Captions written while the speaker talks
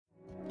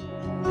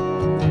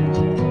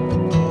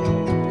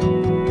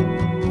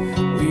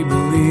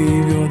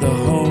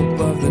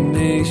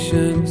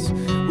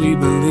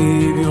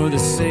believe you're the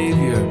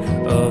Savior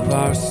of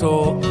our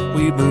soul.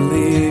 We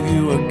believe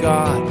you are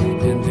God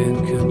and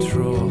in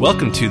control.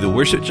 Welcome to the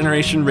Worship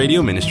Generation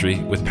Radio Ministry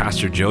with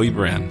Pastor Joey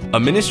Brand, a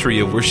ministry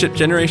of Worship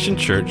Generation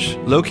Church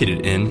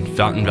located in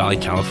Fountain Valley,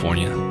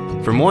 California.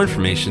 For more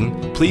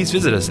information, please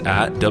visit us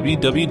at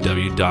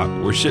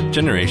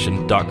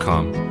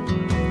www.worshipgeneration.com. We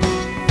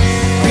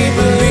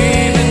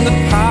believe in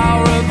the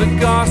power of the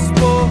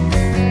gospel.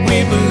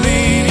 We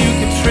believe you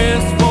can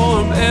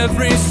transform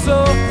every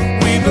soul.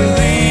 We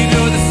believe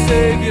you're the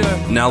Savior.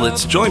 Now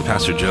let's join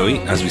Pastor Joey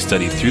as we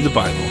study through the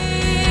Bible.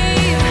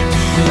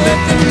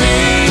 Let the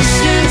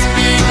nations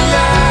be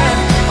glad,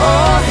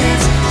 all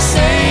his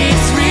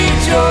saints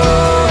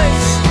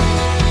rejoice,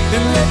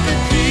 and let the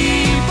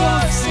people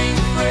sing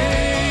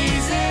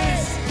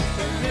praises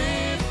and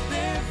lift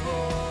their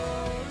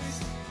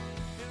voice.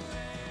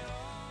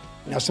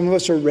 Now, some of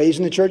us are raised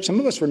in the church. Some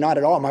of us were not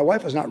at all. My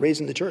wife was not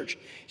raised in the church.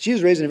 She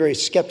was raised in a very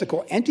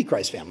skeptical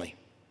Antichrist family.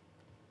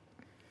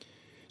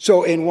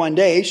 So in one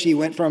day, she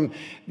went from,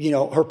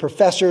 her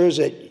professors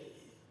at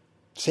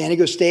San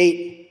Diego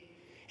State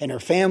and her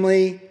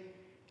family,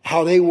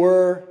 how they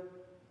were,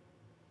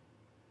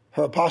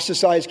 her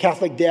apostatized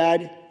Catholic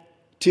dad,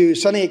 to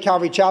suddenly at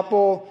Calvary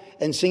Chapel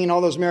and singing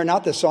all those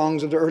Maranatha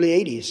songs of the early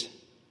 80s.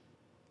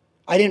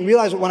 I didn't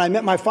realize that when I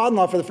met my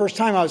father-in-law for the first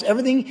time, I was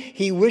everything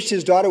he wished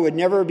his daughter would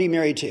never be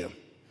married to.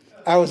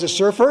 I was a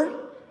surfer,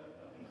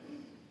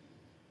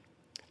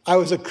 I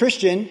was a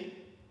Christian,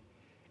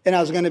 and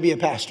I was going to be a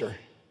pastor.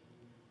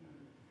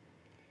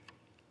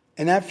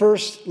 And that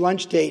first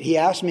lunch date, he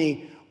asked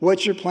me,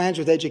 "What's your plans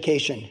with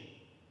education?"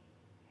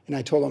 And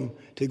I told him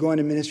to go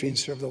into ministry and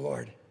serve the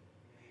Lord.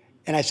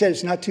 And I said,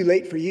 "It's not too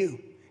late for you."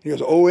 He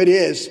goes, "Oh, it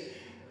is."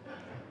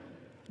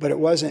 But it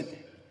wasn't.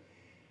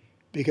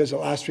 Because the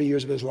last 3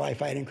 years of his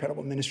life, I had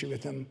incredible ministry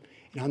with him.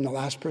 And I'm the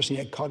last person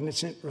he had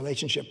cognizant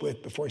relationship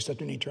with before he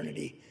stepped into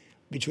eternity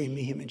between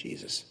me, him, and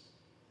Jesus.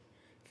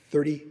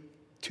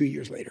 32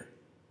 years later.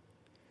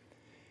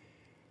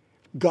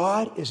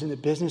 God is in the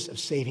business of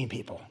saving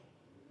people.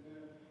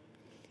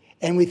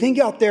 And we think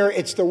out there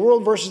it's the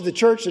world versus the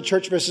church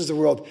versus the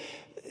world.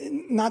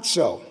 Not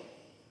so.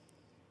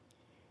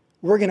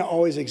 We're going to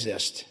always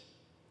exist.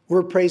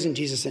 We're praising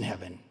Jesus in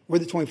heaven. We're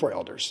the 24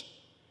 elders.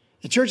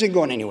 The church isn't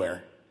going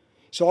anywhere.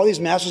 So all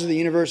these masters of the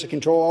universe that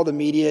control all the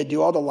media,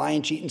 do all the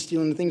lying, cheating,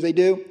 stealing, the things they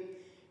do,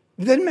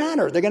 it doesn't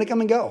matter. They're going to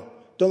come and go.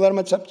 Don't let them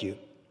accept you.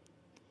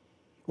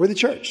 We're the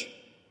church.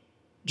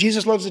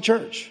 Jesus loves the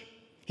church.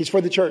 He's for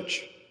the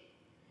church.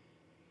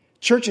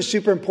 Church is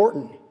super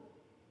important.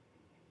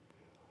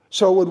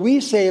 So would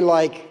we say,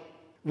 like,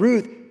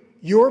 Ruth,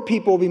 your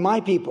people will be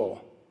my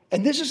people?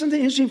 And this is something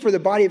interesting for the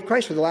body of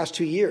Christ for the last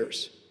 2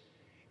 years.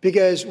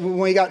 Because when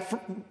we got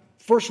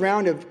first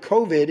round of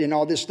COVID and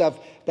all this stuff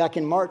back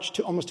in March,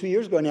 almost 2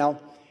 years ago now,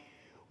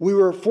 we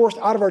were forced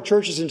out of our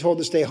churches and told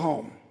to stay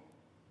home.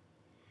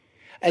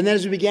 And then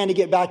as we began to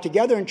get back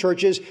together in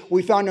churches,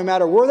 we found no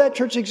matter where that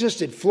church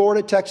existed,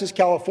 Florida, Texas,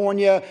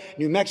 California,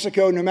 New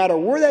Mexico, no matter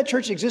where that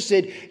church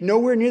existed,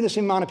 nowhere near the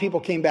same amount of people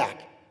came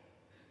back.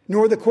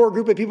 Nor the core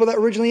group of people that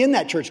were originally in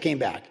that church came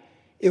back.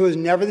 It was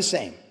never the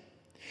same.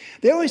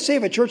 They always say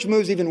if a church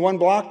moves even one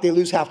block, they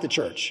lose half the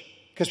church.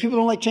 Because people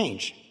don't like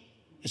change.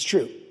 It's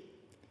true.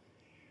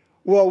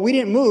 Well, we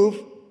didn't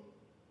move,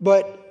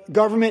 but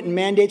government and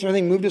mandates and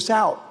everything moved us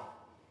out.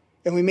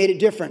 And we made it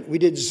different. We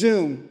did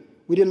Zoom.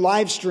 We did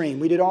live stream.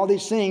 We did all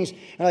these things.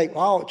 And like,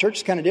 wow, church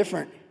is kind of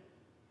different.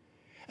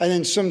 And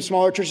then some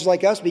smaller churches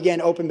like us began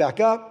to open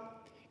back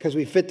up because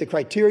we fit the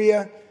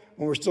criteria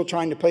when we're still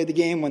trying to play the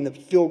game, when the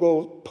field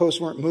goal posts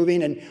weren't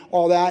moving and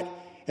all that.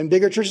 And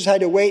bigger churches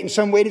had to wait, and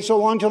some waited so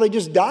long until they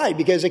just died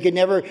because they could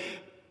never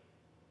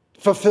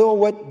fulfill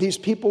what these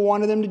people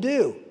wanted them to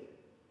do.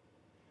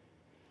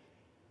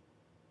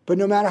 But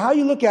no matter how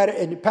you look at it,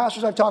 and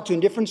pastors I've talked to in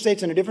different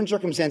states and in different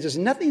circumstances,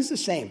 nothing's the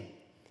same.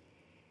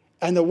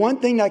 And the one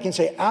thing that I can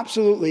say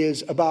absolutely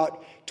is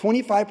about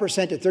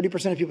 25% to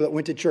 30% of people that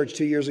went to church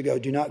 2 years ago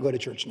do not go to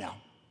church now.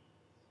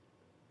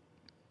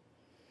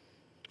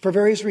 For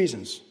various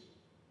reasons.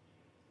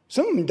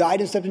 Some of them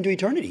died and stepped into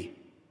eternity.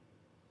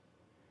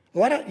 A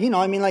lot of,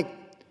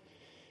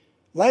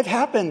 life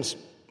happens.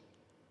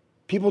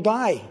 People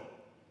die.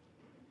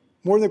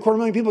 More than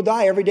 250,000 people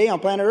die every day on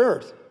planet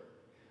Earth.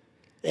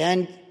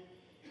 And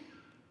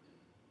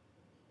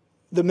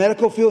the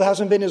medical field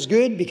hasn't been as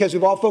good because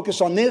we've all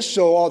focused on this.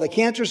 So all the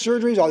cancer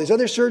surgeries, all these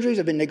other surgeries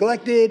have been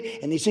neglected,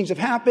 and these things have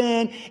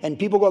happened, and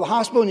people go to the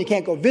hospital and you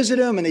can't go visit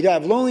them, and they die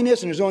of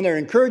loneliness, and there's no one there to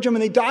encourage them,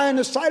 and they die on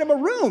the side of a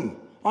room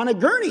on a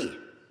gurney.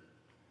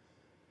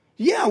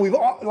 Yeah,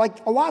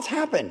 a lot's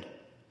happened.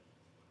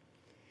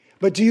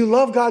 But do you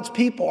love God's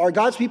people? Are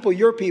God's people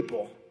your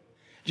people?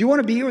 Do you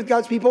want to be here with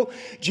God's people?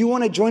 Do you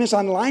want to join us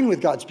online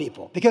with God's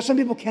people? Because some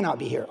people cannot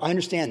be here. I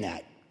understand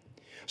that.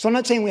 So I'm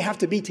not saying we have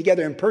to be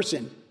together in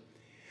person.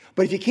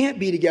 But if you can't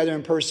be together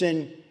in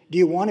person, do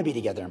you want to be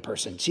together in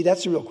person? See,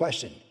 that's the real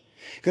question.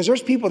 Because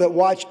there's people that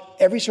watch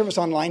every service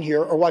online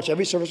here or watch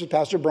every service with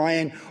Pastor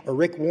Brian or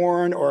Rick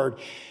Warren or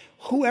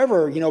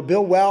whoever,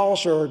 Bill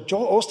Welsh or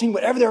Joel Osteen,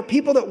 whatever, there are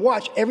people that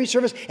watch every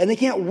service and they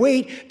can't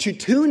wait to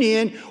tune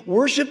in,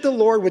 worship the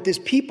Lord with these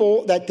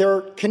people that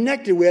they're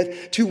connected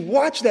with, to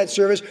watch that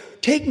service,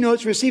 take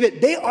notes, receive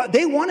it.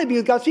 They want to be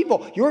with God's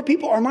people. Your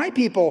people are my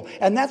people,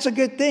 and that's a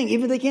good thing,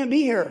 even if they can't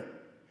be here.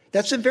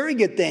 That's a very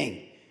good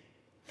thing.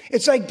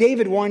 It's like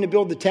David wanting to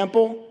build the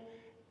temple,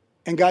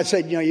 and God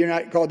said, you're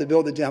not called to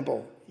build the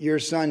temple. Your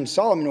son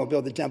Solomon will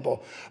build the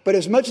temple. But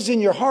as much as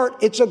in your heart,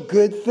 it's a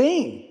good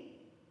thing.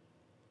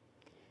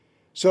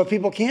 So if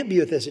people can't be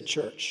with us at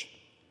church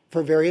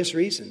for various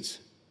reasons,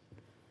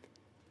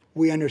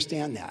 we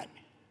understand that.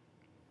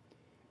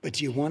 But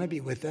do you want to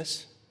be with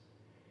us?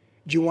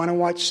 Do you want to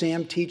watch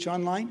Sam teach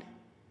online?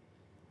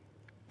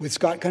 With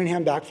Scott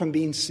Cunningham back from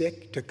being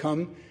sick to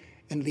come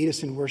and lead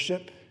us in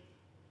worship?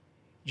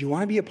 Do you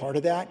want to be a part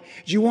of that?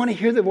 Do you want to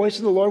hear the voice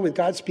of the Lord with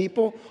God's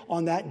people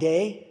on that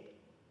day?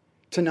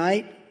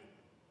 Tonight?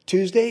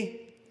 Tuesday?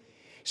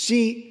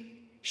 See,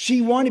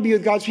 she wanted to be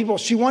with God's people.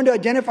 She wanted to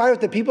identify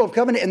with the people of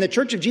covenant and the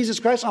church of Jesus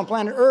Christ on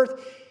planet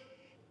Earth.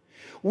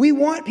 We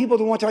want people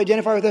to want to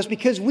identify with us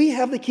because we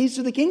have the keys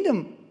to the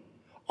kingdom.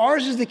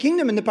 Ours is the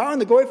kingdom and the power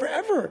and the glory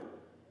forever.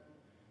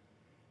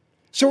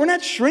 So we're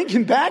not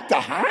shrinking back to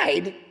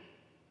hide.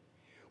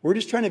 We're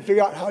just trying to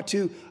figure out how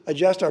to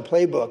adjust our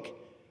playbook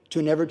to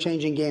an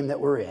ever-changing game that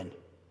we're in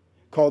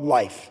called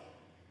life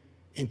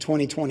in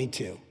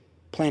 2022,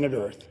 planet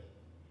Earth.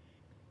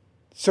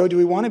 So do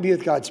we want to be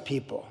with God's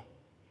people?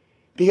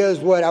 Because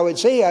what I would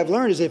say I've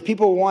learned is if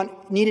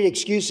people needed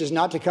excuses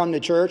not to come to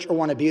church or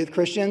want to be with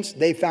Christians,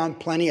 they found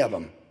plenty of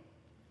them.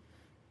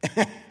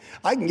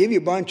 I can give you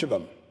a bunch of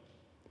them.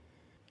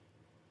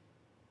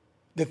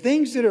 The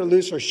things that are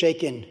loose are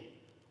shaken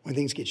when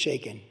things get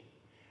shaken.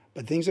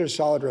 But things that are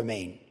solid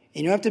remain.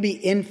 And you don't have to be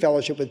in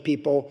fellowship with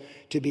people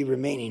to be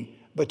remaining.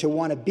 But to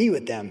want to be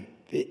with them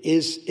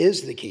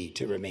is the key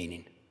to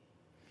remaining.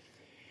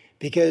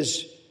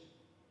 Because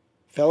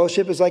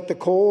fellowship is like the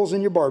coals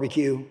in your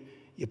barbecue.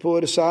 You pull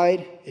it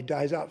aside, it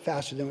dies out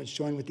faster than when it's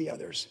joined with the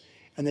others.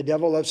 And the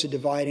devil loves to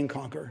divide and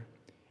conquer.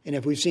 And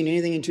if we've seen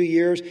anything in 2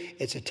 years,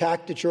 it's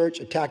attack the church,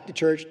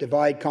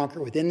 divide, conquer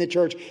within the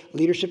church.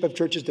 Leadership of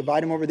churches,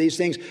 divide them over these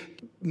things.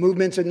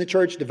 Movements in the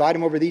church, divide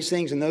them over these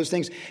things and those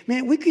things.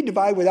 Man, we could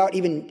divide without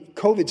even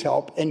COVID's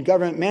help and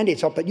government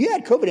mandates help. But you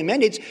had COVID and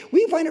mandates,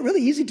 we find it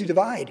really easy to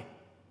divide.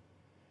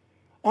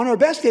 On our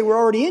best day, we're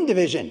already in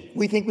division.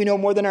 We think we know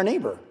more than our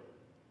neighbor.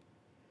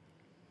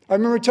 I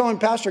remember telling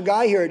Pastor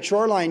Guy here at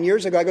Shoreline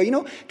years ago, I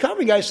go,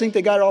 Calvary guys think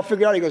they got it all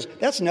figured out. He goes,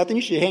 that's nothing.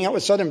 You should hang out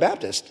with Southern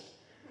Baptist.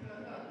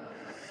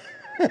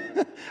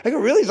 I go,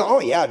 really? He's like, oh,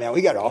 yeah, man,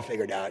 we got it all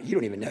figured out. You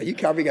don't even know. You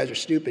Calvary guys are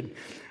stupid.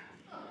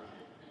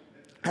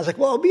 I was like,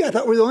 well, I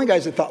thought we were the only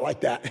guys that thought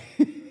like that.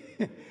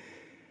 And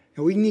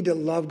we need to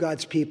love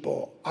God's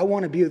people. I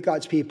want to be with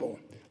God's people.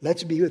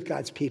 Let's be with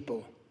God's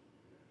people.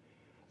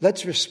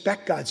 Let's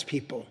respect God's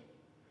people.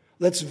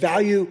 Let's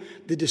value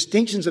the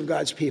distinctions of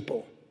God's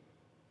people.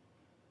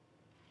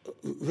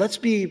 Let's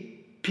be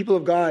people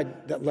of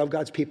God that love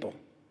God's people.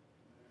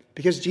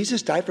 Because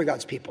Jesus died for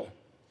God's people.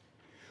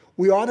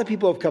 We are the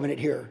people of covenant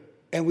here.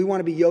 And we want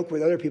to be yoked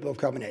with other people of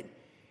covenant.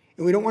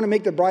 And we don't want to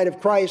make the bride of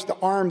Christ the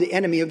arm, the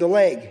enemy of the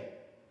leg.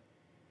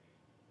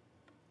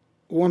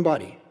 One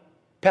body.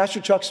 Pastor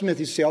Chuck Smith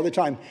used to say all the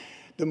time,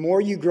 the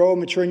more you grow and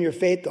mature in your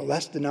faith, the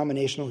less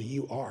denominational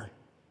you are.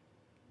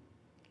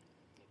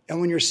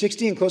 And when you're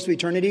 60 and close to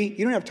eternity,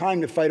 you don't have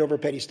time to fight over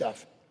petty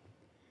stuff.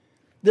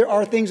 There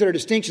are things that are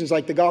distinctions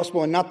like the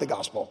gospel and not the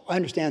gospel. I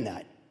understand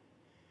that.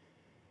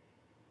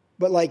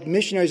 But like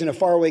missionaries in a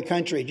faraway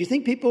country, do you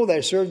think people that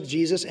have served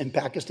Jesus in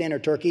Pakistan or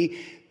Turkey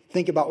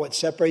think about what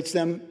separates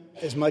them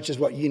as much as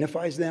what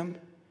unifies them?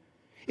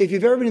 If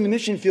you've ever been in the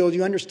mission field,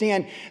 you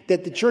understand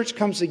that the church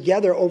comes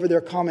together over their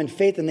common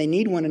faith and they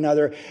need one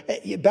another.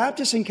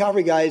 Baptists and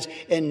Calvary guys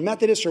and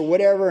Methodists or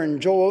whatever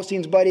and Joel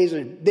Osteen's buddies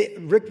and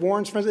Rick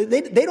Warren's friends,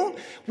 we don't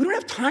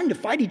have time to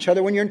fight each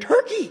other when you're in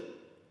Turkey.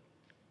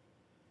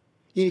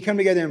 You need to come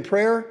together in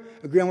prayer,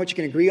 agree on what you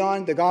can agree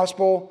on, the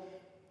gospel,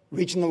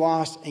 reaching the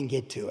lost, and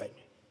get to it.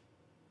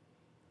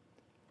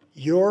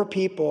 Your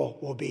people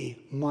will be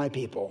my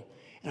people.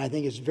 And I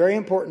think it's very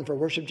important for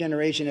Worship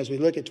Generation as we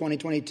look at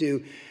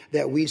 2022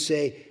 that we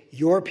say,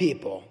 your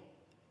people,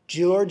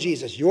 Lord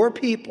Jesus, your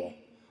people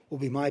will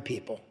be my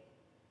people.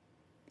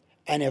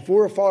 And if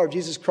we're a follower of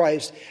Jesus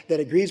Christ that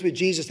agrees with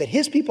Jesus that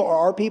his people are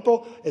our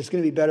people, it's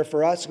going to be better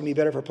for us. It's going to be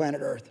better for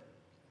planet Earth.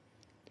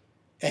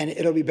 And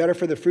it'll be better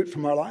for the fruit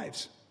from our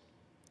lives.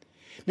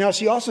 Now,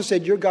 she also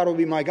said, your God will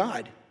be my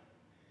God.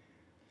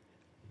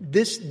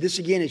 This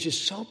again is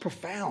just so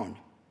profound.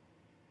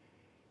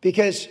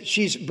 Because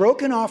she's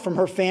broken off from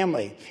her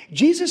family.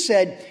 Jesus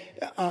said,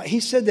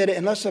 he said that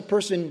unless a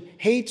person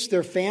hates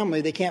their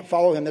family, they can't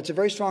follow him. That's a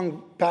very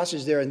strong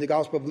passage there in the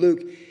Gospel of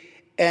Luke.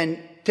 And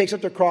takes up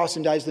their cross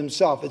and dies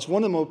themselves. It's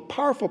one of the most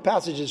powerful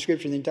passages of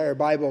Scripture in the entire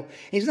Bible. And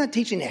he's not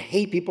teaching to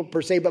hate people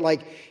per se,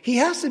 but he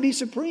has to be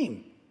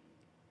supreme.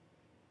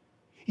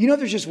 If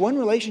there's just one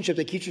relationship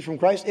that keeps you from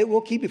Christ, it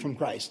will keep you from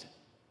Christ.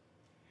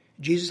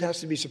 Jesus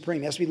has to be supreme.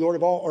 He has to be Lord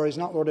of all or he's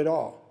not Lord at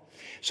all.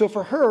 So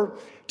for her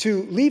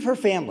to leave her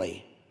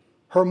family,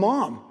 her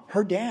mom,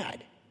 her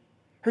dad,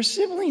 her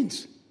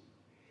siblings,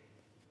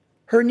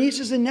 her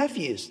nieces and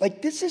nephews.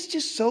 Like, this is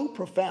just so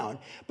profound.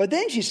 But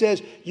then she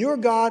says, your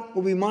God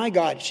will be my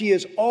God. She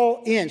is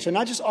all in. So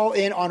not just all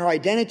in on her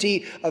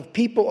identity of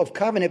people of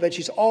covenant, but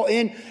she's all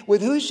in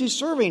with who she's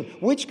serving.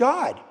 Which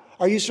God?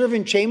 Are you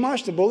serving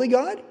Chemosh, the bully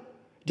god?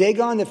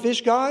 Dagon, the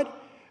fish god?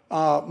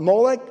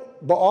 Molech,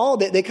 Baal?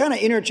 They kind of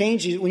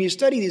interchange. When you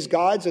study these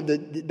gods of the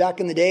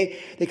back in the day,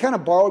 they kind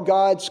of borrowed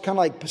gods, kind of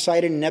like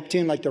Poseidon and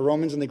Neptune, like the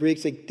Romans and the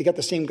Greeks. They got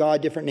the same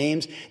god, different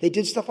names. They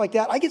did stuff like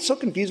that. I get so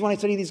confused when I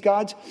study these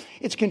gods.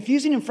 It's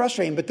confusing and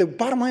frustrating, but the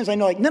bottom line is I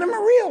know like none of them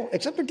are real,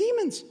 except for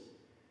demons.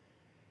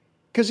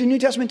 Because the New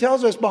Testament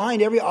tells us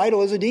behind every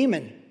idol is a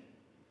demon.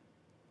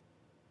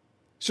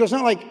 So it's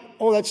not like,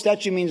 oh, that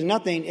statue means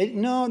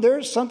nothing. No,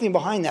 there's something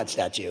behind that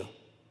statue.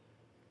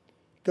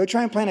 Go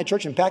try and plant a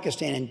church in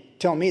Pakistan and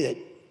tell me that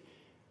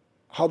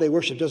how they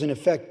worship doesn't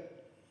affect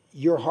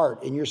your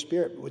heart and your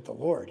spirit with the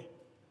Lord.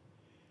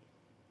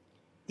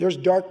 There's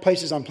dark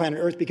places on planet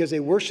Earth because they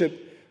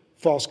worship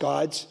false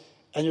gods,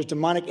 and there's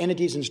demonic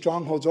entities and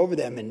strongholds over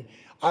them. And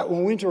when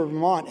we went to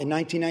Vermont in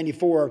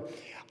 1994,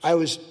 I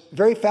was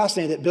very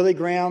fascinated that Billy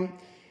Graham,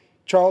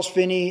 Charles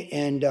Finney,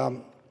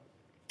 and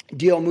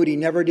D.L. Moody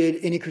never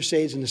did any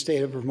crusades in the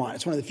state of Vermont.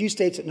 It's one of the few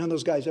states that none of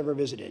those guys ever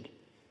visited.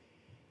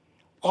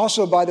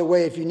 Also, by the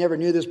way, if you never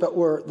knew this, but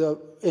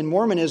in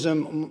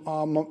Mormonism,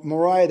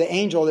 Moriah the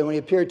angel, that when he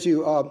appeared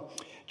to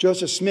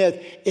Joseph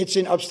Smith, it's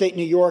in upstate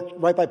New York,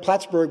 right by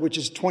Plattsburgh, which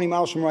is 20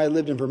 miles from where I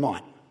lived in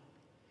Vermont.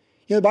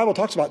 You know, the Bible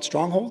talks about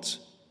strongholds,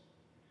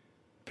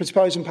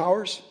 principalities and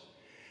powers.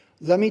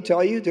 Let me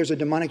tell you, there's a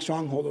demonic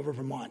stronghold over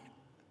Vermont.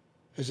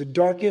 It's the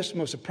darkest,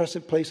 most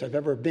oppressive place I've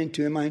ever been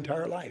to in my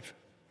entire life.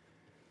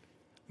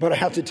 But I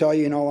have to tell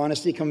you, in all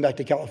honesty, coming back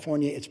to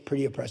California, it's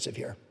pretty oppressive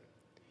here.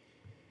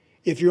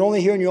 If you're only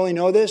here and you only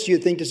know this,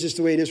 you'd think this is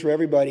the way it is for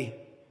everybody.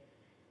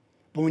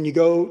 But when you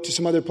go to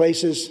some other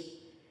places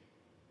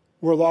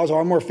where laws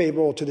are more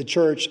favorable to the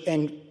church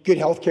and good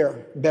health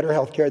care, better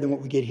health care than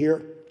what we get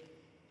here,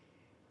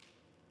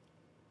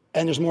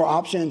 and there's more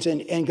options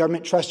and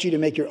government trusts you to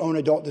make your own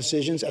adult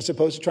decisions as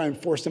opposed to try and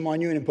force them on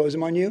you and impose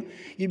them on you,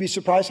 you'd be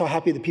surprised how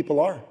happy the people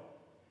are.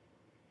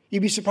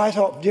 You'd be surprised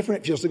how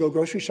different it feels to go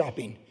grocery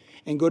shopping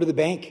and go to the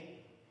bank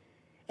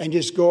and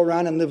just go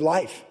around and live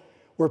life,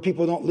 where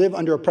people don't live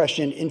under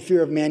oppression in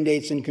fear of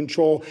mandates and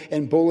control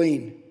and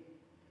bullying.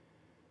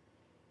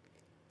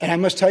 And I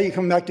must tell you,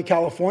 coming back to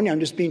California, I'm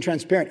just being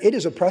transparent. It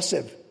is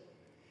oppressive.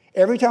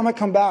 Every time I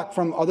come back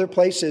from other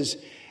places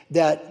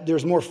that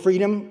there's more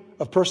freedom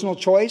of personal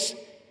choice,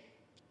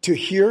 to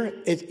hear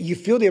it, you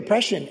feel the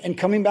oppression. And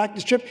coming back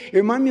this trip, it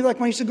reminded me like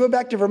when I used to go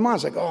back to Vermont.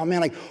 It's like, oh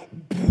man, like,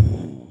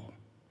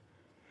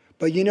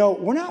 but you know,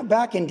 we're not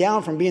backing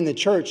down from being the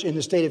church in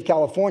the state of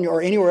California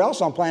or anywhere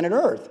else on planet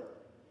Earth.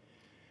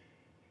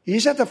 You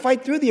just have to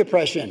fight through the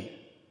oppression.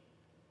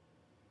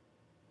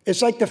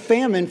 It's like the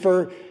famine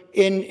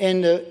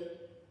in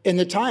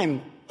the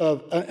time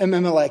of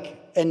Elimelech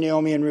and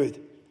Naomi and Ruth.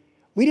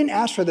 We didn't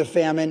ask for the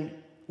famine,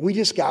 we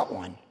just got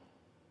one.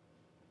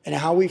 And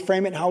how we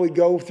frame it, and how we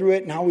go through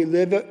it, and how we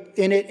live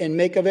in it and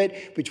make of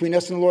it between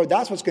us and the Lord,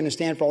 that's what's going to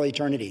stand for all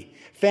eternity.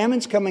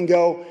 Famines come and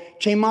go.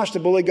 Chemosh, the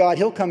bully god,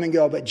 he'll come and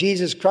go. But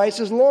Jesus Christ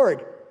is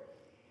Lord.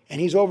 And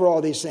he's over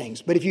all these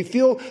things. But if you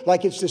feel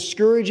like it's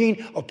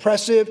discouraging,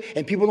 oppressive,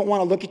 and people don't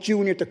want to look at you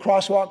when you're at the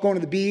crosswalk going to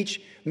the beach,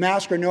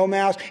 mask or no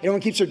mask, everyone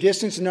keeps their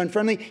distance and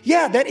unfriendly,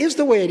 yeah, that is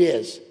the way it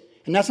is.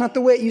 And that's not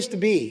the way it used to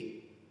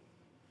be.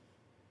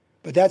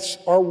 But that's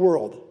our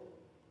world.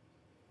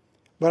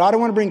 But I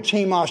don't want to bring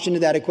Chemosh into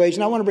that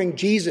equation. I want to bring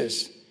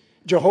Jesus,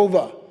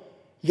 Jehovah,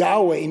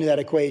 Yahweh into that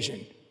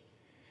equation.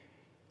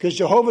 Because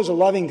Jehovah is a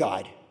loving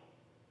God.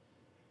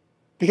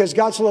 Because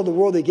God so loved the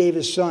world that he gave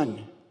his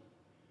son.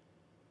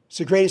 It's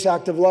the greatest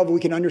act of love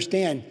we can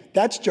understand.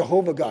 That's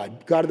Jehovah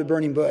God, God of the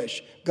burning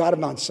bush, God of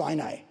Mount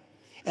Sinai.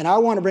 And I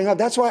want to bring up,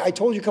 that's why I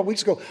told you a couple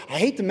weeks ago, I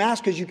hate the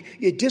mask because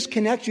it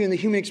disconnects you in the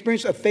human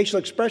experience of facial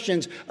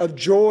expressions of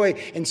joy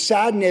and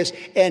sadness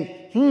and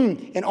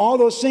all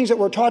those things that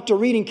we're taught to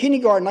read in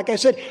kindergarten. Like I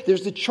said,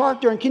 there's the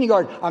chart there in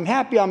kindergarten. I'm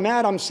happy, I'm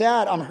mad, I'm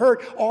sad, I'm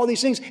hurt, all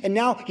these things. And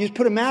now you just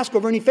put a mask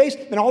over any face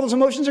and all those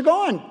emotions are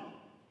gone.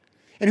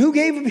 And who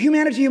gave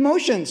humanity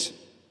emotions?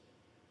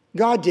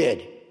 God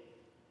did.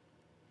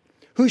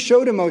 Who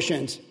showed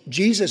emotions?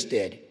 Jesus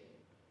did.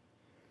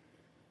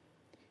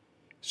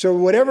 So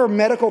whatever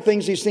medical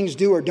things these things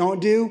do or don't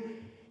do,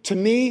 to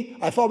me,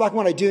 I fall back on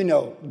what I do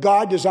know.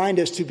 God designed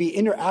us to be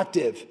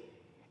interactive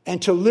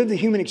and to live the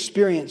human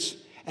experience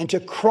and to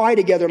cry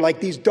together like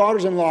these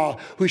daughters-in-law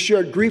who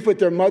shared grief with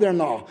their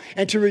mother-in-law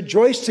and to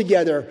rejoice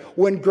together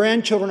when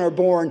grandchildren are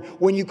born,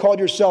 when you called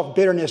yourself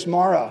bitterness,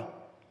 Mara.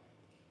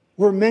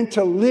 We're meant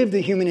to live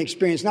the human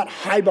experience, not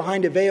hide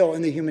behind a veil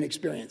in the human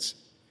experience.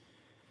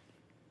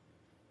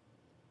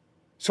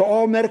 So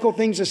all medical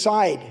things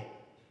aside,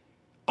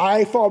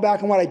 I fall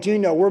back on what I do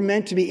know. We're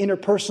meant to be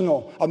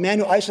interpersonal. A man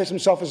who isolates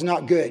himself is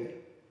not good,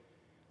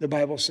 the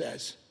Bible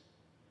says.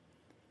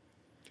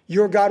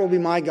 Your God will be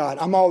my God.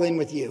 I'm all in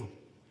with you.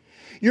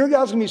 Your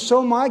God's going to be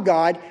so my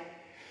God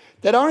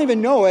that I don't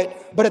even know it,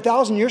 but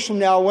 1,000 years from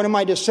now, one of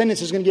my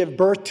descendants is going to give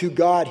birth to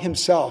God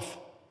himself,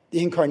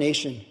 the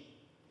incarnation.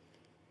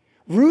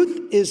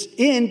 Ruth is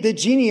in the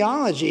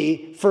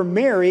genealogy for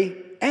Mary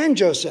and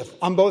Joseph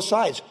on both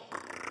sides.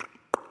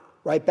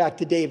 Right back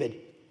to David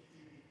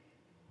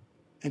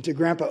and to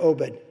Grandpa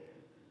Obed.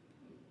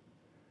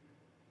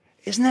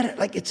 Isn't that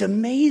like, it's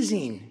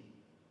amazing.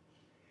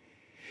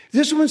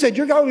 This woman said,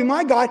 your God will be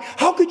my God.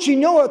 How could she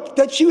know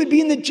that she would be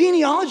in the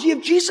genealogy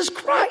of Jesus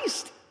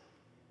Christ?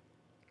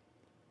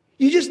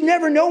 You just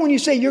never know when you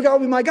say, your God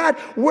will be my God,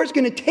 where it's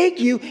going to take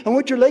you and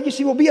what your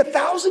legacy will be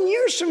 1,000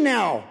 years from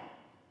now.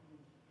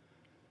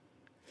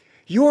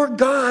 Your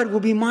God will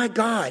be my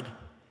God.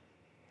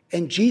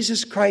 And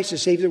Jesus Christ, the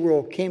Savior of the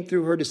world, came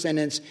through her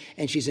descendants,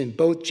 and she's in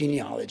both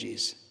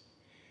genealogies.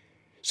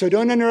 So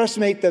don't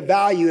underestimate the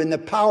value and the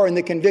power and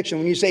the conviction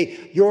when you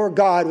say, your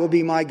God will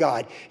be my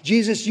God.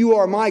 Jesus, you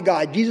are my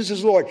God. Jesus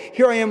is Lord.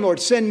 Here I am, Lord.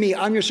 Send me.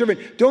 I'm your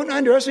servant. Don't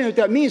underestimate what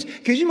that means,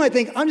 because you might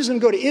think, I'm just going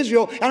to go to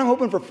Israel and I'm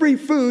hoping for free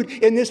food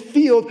in this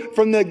field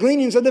from the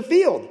gleanings of the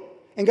field.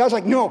 And God's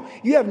like, no,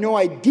 you have no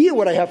idea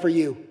what I have for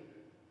you.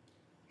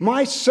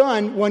 My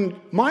son,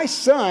 when my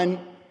son,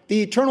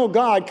 the eternal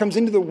God, comes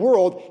into the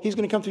world, he's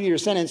going to come through your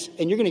descendants,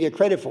 and you're going to get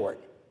credit for it.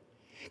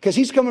 Because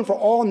he's coming for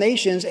all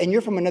nations, and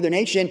you're from another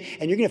nation,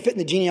 and you're going to fit in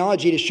the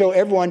genealogy to show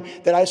everyone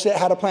that I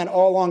had a plan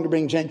all along to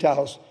bring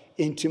Gentiles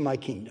into my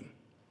kingdom.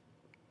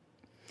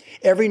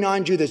 Every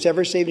non-Jew that's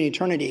ever saved in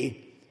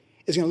eternity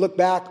is going to look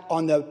back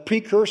on the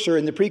precursor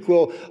and the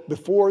prequel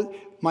before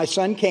my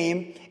son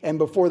came and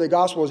before the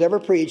gospel was ever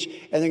preached,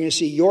 and they're going to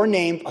see your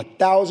name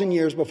 1,000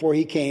 years before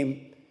he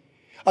came.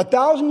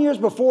 1,000 years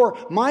before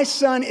my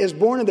son is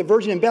born of the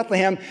virgin in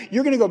Bethlehem,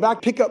 you're going to go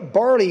back, pick up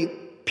barley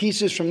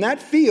pieces from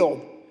that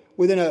field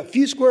within a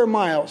few square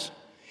miles,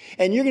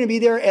 and you're going to be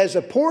there as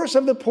the poorest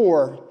of the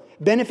poor,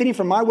 benefiting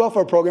from my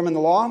welfare program in the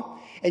law,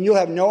 and you'll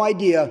have no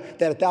idea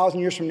that 1,000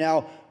 years from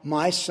now,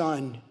 my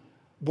son,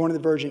 born of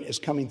the virgin, is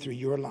coming through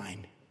your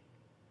line.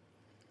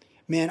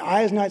 Man,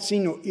 eye has not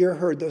seen, nor ear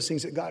heard those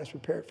things that God has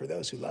prepared for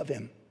those who love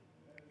him.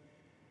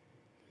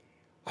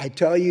 I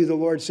tell you, the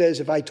Lord says,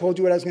 if I told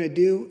you what I was going to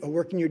do, a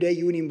work in your day,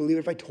 you wouldn't even believe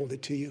it if I told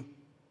it to you.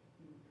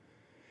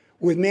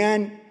 With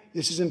man,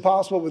 this is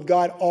impossible. With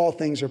God, all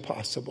things are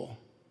possible.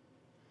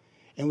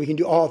 And we can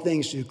do all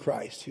things through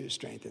Christ who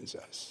strengthens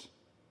us.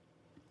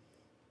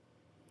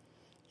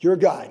 Your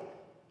God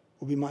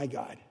will be my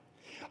God.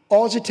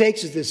 All it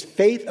takes is this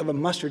faith of a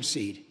mustard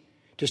seed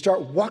to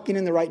start walking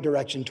in the right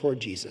direction toward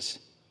Jesus.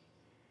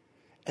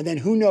 And then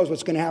who knows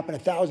what's going to happen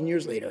 1,000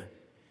 years later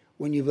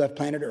when you've left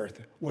planet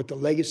Earth, what the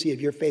legacy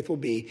of your faith will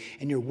be,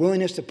 and your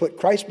willingness to put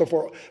Christ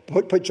before,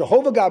 put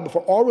Jehovah God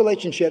before all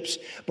relationships,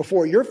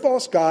 before your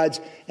false gods,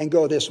 and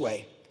go this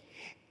way.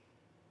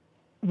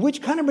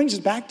 Which kind of brings us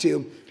back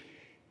to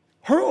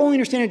her only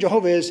understanding of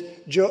Jehovah is,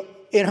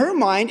 in her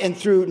mind and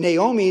through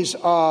Naomi's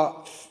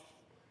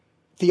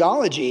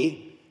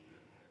theology,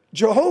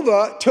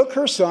 Jehovah took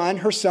her son,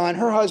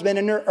 her husband,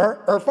 and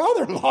her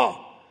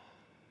father-in-law.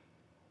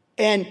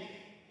 And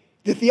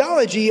the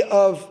theology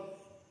of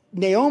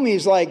Naomi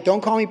is like,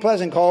 don't call me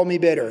pleasant, call me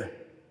bitter.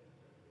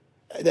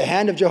 The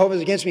hand of Jehovah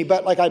is against me.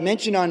 But like I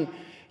mentioned on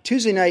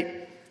Tuesday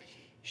night,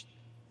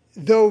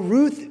 though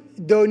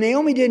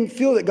Naomi didn't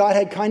feel that God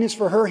had kindness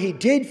for her, she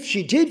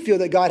did feel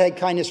that God had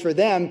kindness for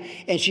them.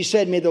 And she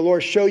said, may the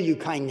Lord show you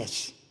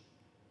kindness.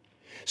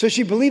 So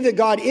she believed that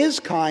God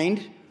is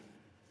kind,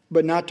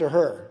 but not to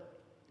her.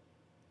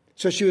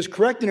 So she was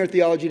correct in her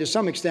theology to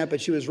some extent,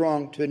 but she was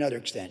wrong to another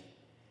extent.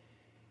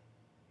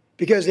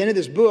 Because the end of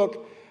this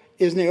book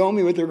is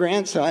Naomi with her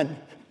grandson,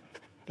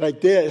 like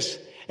this.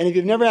 And if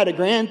you've never had a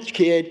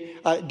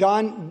grandkid,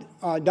 Don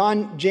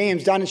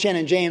and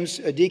Shannon James,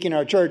 a deacon in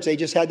our church, they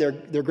just had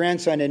their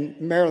grandson in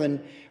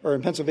Maryland or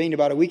in Pennsylvania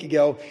about a week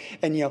ago.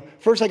 And,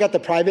 first I got the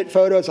private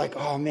photo. It's like,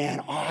 oh,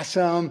 man,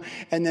 awesome.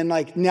 And then,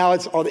 now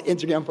it's all the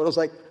Instagram photos.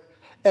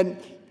 And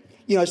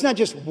it's not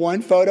just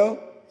one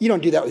photo. You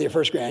don't do that with your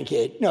first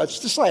grandkid. No, it's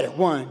the slider.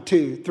 1,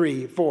 2,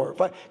 3, 4,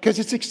 5. Because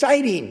it's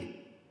exciting.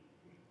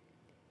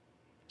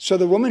 So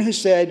the woman who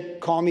said,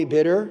 call me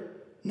bitter,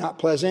 not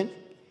pleasant,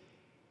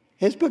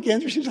 his book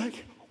ends where she's like,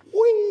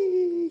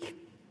 wee,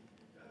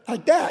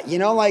 like that, you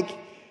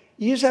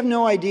just have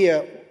no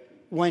idea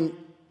when,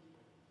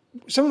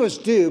 some of us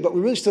do, but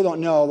we really still don't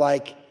know,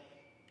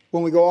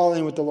 when we go all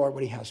in with the Lord,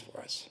 what he has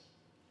for us.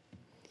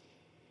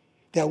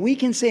 That we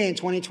can say in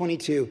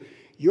 2022,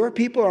 your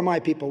people are my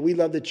people. We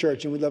love the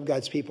church and we love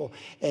God's people.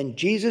 And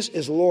Jesus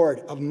is Lord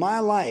of my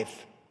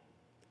life,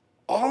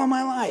 all of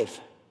my life.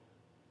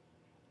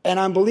 And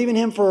I'm believing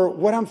him for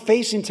what I'm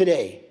facing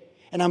today.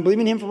 And I'm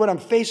believing him for what I'm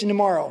facing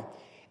tomorrow.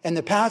 And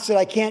the paths that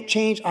I can't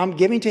change, I'm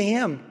giving to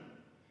him.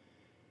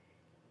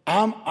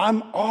 I'm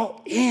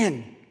all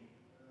in.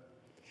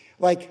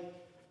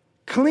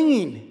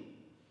 Clinging.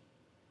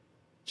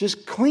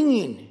 Just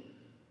clinging.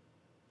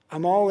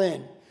 I'm all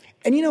in.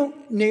 And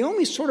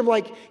Naomi's sort of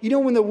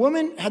when the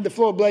woman had the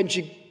flow of blood and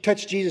she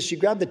touched Jesus, she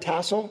grabbed the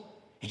tassel.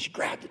 And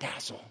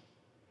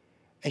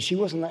she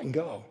wasn't letting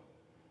go.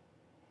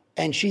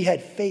 And she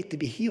had faith to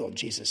be healed,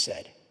 Jesus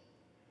said.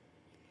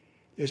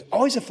 There's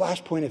always a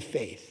flashpoint of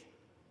faith.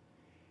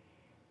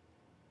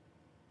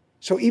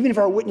 So even if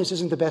our witness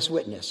isn't the best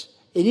witness,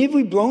 and even if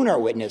we've blown our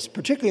witness,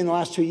 particularly in the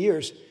last 2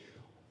 years,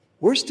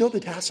 we're still the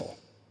tassel.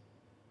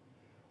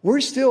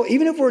 We're still,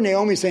 even if we're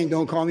Naomi saying,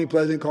 don't call me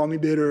pleasant, call me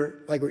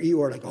bitter, like we're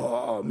Eeyore, like,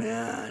 oh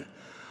man,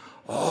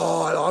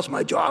 oh, I lost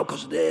my job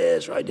because of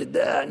this, or I did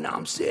that, and now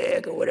I'm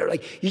sick, or whatever.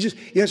 Like,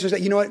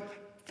 you know what?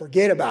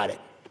 Forget about it.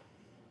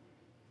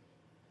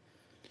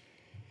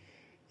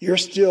 You're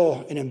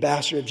still an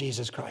ambassador of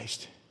Jesus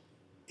Christ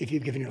if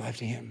you've given your life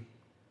to him.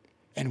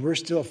 And we're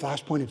still a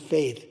flashpoint of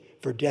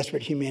faith for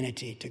desperate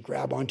humanity to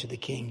grab onto the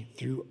King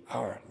through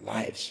our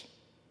lives.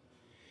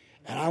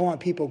 And I want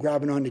people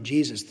grabbing onto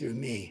Jesus through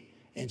me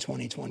in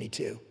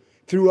 2022,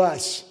 through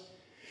us,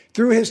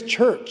 through his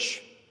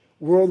church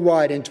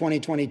worldwide in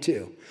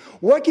 2022.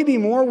 What could be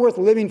more worth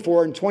living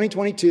for in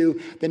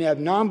 2022 than to have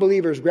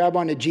non-believers grab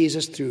onto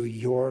Jesus through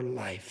your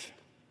life?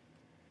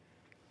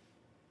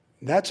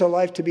 That's a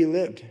life to be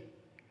lived,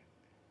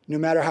 no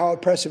matter how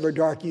oppressive or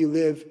dark you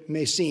live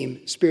may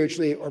seem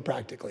spiritually or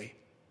practically.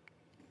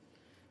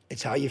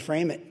 It's how you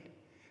frame it.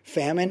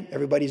 Famine,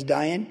 everybody's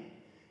dying.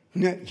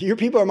 Your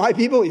people are my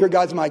people, your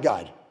God's my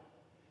God.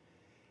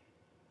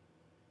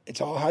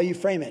 It's all how you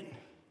frame it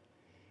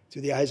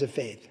through the eyes of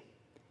faith.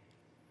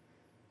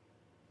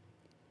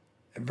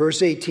 In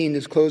verse 18,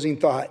 this closing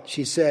thought,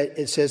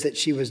 it says that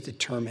she was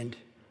determined.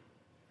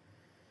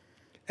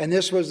 And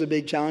this was the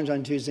big challenge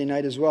on Tuesday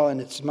night as well, and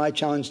it's my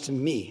challenge to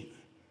me.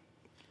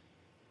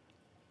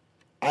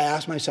 I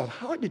asked myself,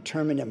 how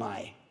determined am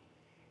I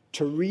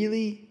to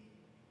really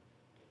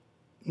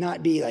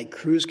not be like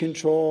cruise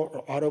control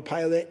or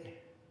autopilot?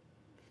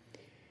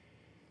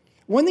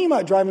 One thing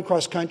about driving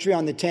across country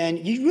on the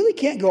 10, you really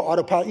can't go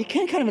autopilot. You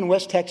can kind of in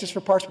West Texas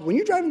for parts, but when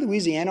you're driving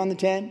Louisiana on the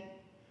 10,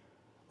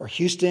 or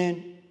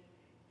Houston,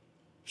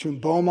 between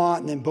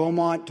Beaumont and then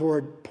Beaumont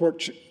toward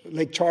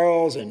Lake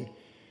Charles and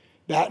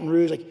Baton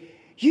Rouge, like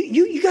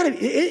you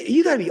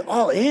gotta be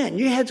all in.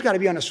 Your head's got to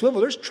be on a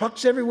swivel. There's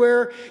trucks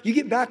everywhere. You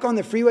get back on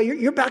the freeway,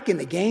 you're back in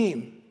the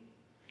game.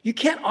 You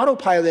can't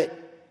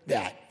autopilot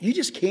that. You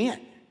just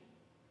can't.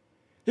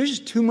 There's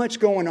just too much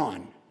going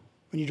on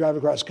when you drive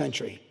across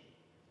country.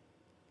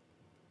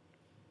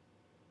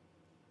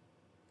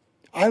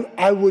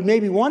 I would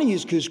maybe want to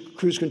use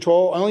cruise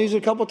control. I only used it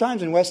a couple of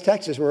times in West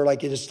Texas where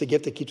like it's the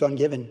gift that keeps on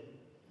giving.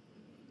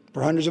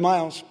 For hundreds of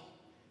miles.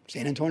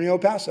 San Antonio, El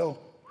Paso.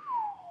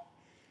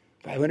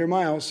 500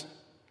 miles.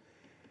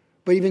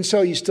 But even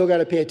so, you still got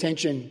to pay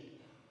attention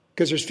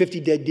because there's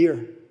 50 dead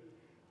deer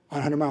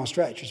on a 100-mile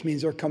stretch, which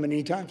means they're coming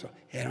anytime. So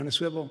head on a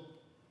swivel.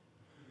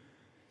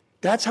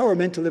 That's how we're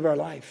meant to live our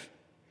life.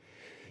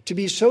 To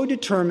be so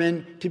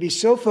determined, to be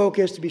so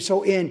focused, to be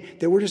so in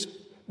that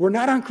we're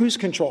not on cruise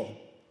control.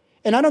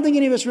 And I don't think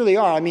any of us really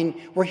are. I mean,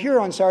 we're here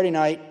on Saturday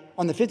night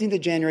on the 15th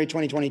of January,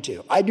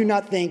 2022. I do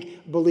not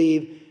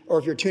believe, or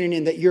if you're tuning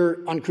in, that you're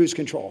on cruise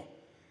control.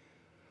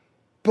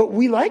 But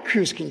we like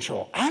cruise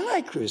control. I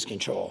like cruise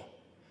control.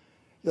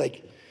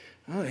 Like,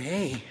 oh,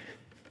 hey.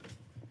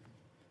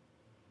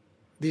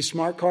 These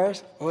smart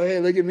cars, oh, hey,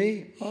 look at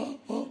me.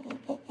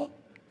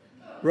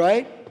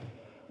 Right?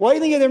 Why do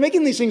you think they're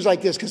making these things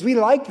like this? Because we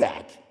like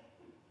that.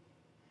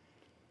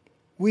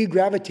 We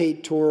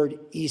gravitate toward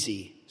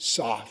easy,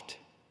 soft,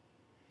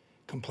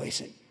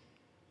 complacent.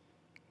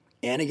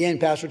 And again,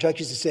 Pastor Chuck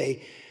used to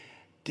say,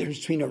 the difference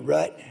between a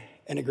rut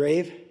and a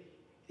grave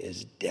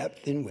is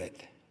depth and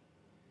width.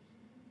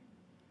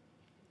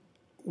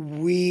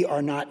 We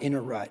are not in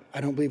a rut.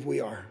 I don't believe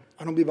we are.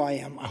 I don't believe I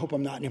am. I hope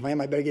I'm not. And if I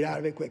am, I better get out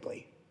of it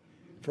quickly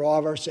for all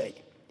of our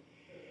sake.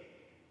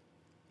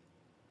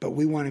 But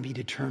we want to be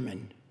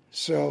determined.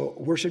 So,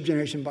 Worship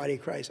Generation Body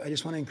of Christ, I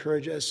just want to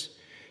encourage us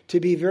to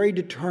be very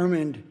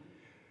determined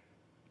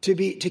to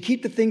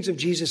keep the things of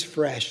Jesus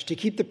fresh, to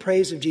keep the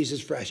praise of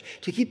Jesus fresh,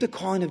 to keep the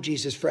calling of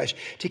Jesus fresh,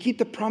 to keep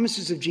the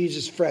promises of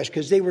Jesus fresh,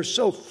 because they were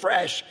so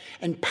fresh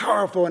and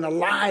powerful and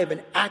alive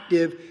and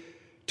active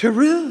to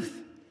Ruth.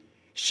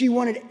 She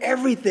wanted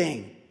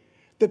everything.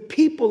 The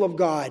people of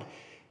God,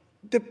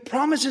 the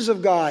promises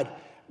of God,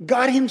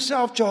 God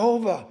himself,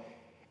 Jehovah.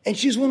 And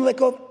she's willing to let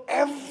go of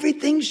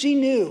everything she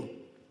knew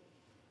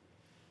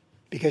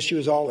because she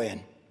was all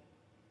in.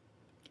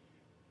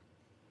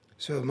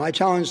 So my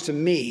challenge to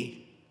me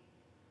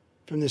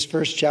from this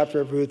first chapter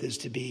of Ruth is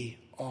to be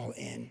all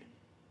in.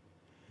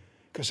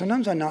 Because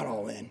sometimes I'm not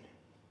all in.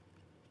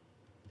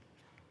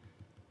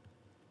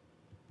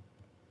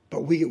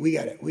 But we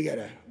gotta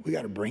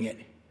bring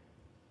it.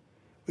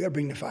 We gotta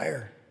bring the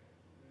fire.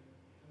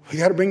 We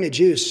gotta bring the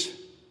juice.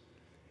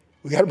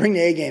 We gotta bring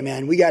the A game,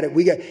 man. We got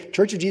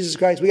Church of Jesus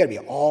Christ, we gotta be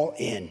all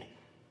in.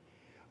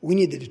 We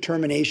need the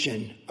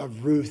determination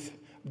of Ruth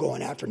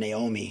going after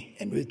Naomi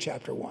in Ruth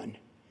chapter 1.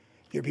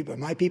 Your people are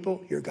my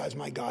people, your God's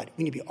my God.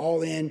 We need to be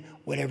all in,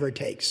 whatever it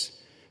takes.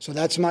 So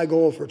that's my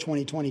goal for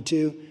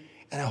 2022,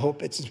 and I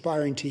hope it's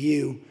inspiring to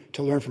you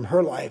to learn from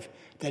her life.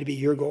 That'd be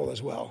your goal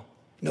as well.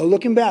 No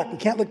looking back. We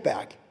can't look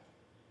back.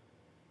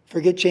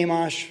 Forget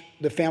Chemosh,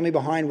 the family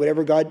behind,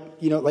 whatever God,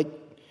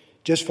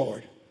 just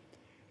forward.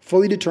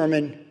 fully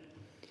determined,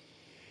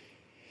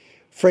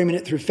 framing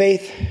it through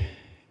faith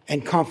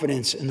and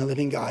confidence in the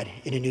living God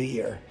in a new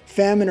year.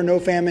 Famine or no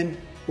famine,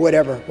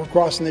 whatever. We're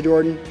crossing the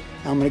Jordan.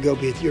 I'm going to go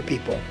be with your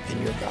people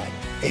and your God.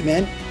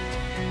 Amen.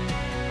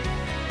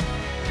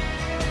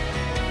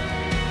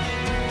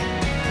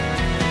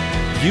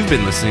 You've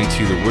been listening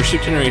to the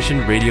Worship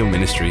Generation Radio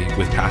Ministry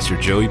with Pastor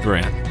Joey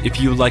Baran.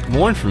 If you would like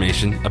more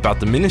information about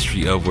the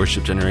ministry of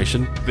Worship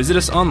Generation, visit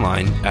us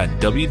online at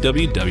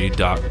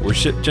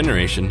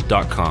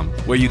www.worshipgeneration.com,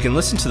 where you can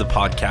listen to the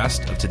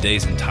podcast of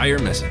today's entire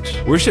message.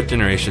 Worship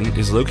Generation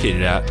is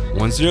located at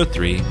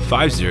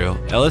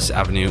 10350 Ellis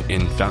Avenue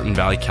in Fountain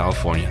Valley,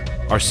 California.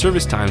 Our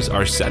service times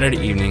are Saturday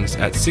evenings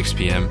at 6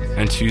 p.m.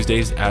 and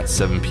Tuesdays at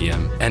 7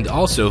 p.m. And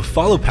also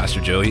follow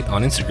Pastor Joey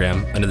on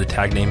Instagram under the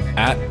tag name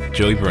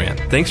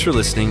 @JoeyBaran. Thanks for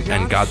listening,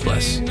 and God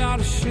bless. Not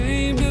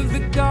ashamed of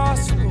the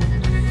gospel.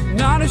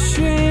 Not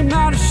ashamed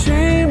of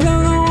the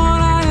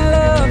one I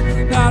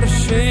love. Not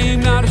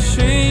ashamed, not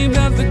ashamed.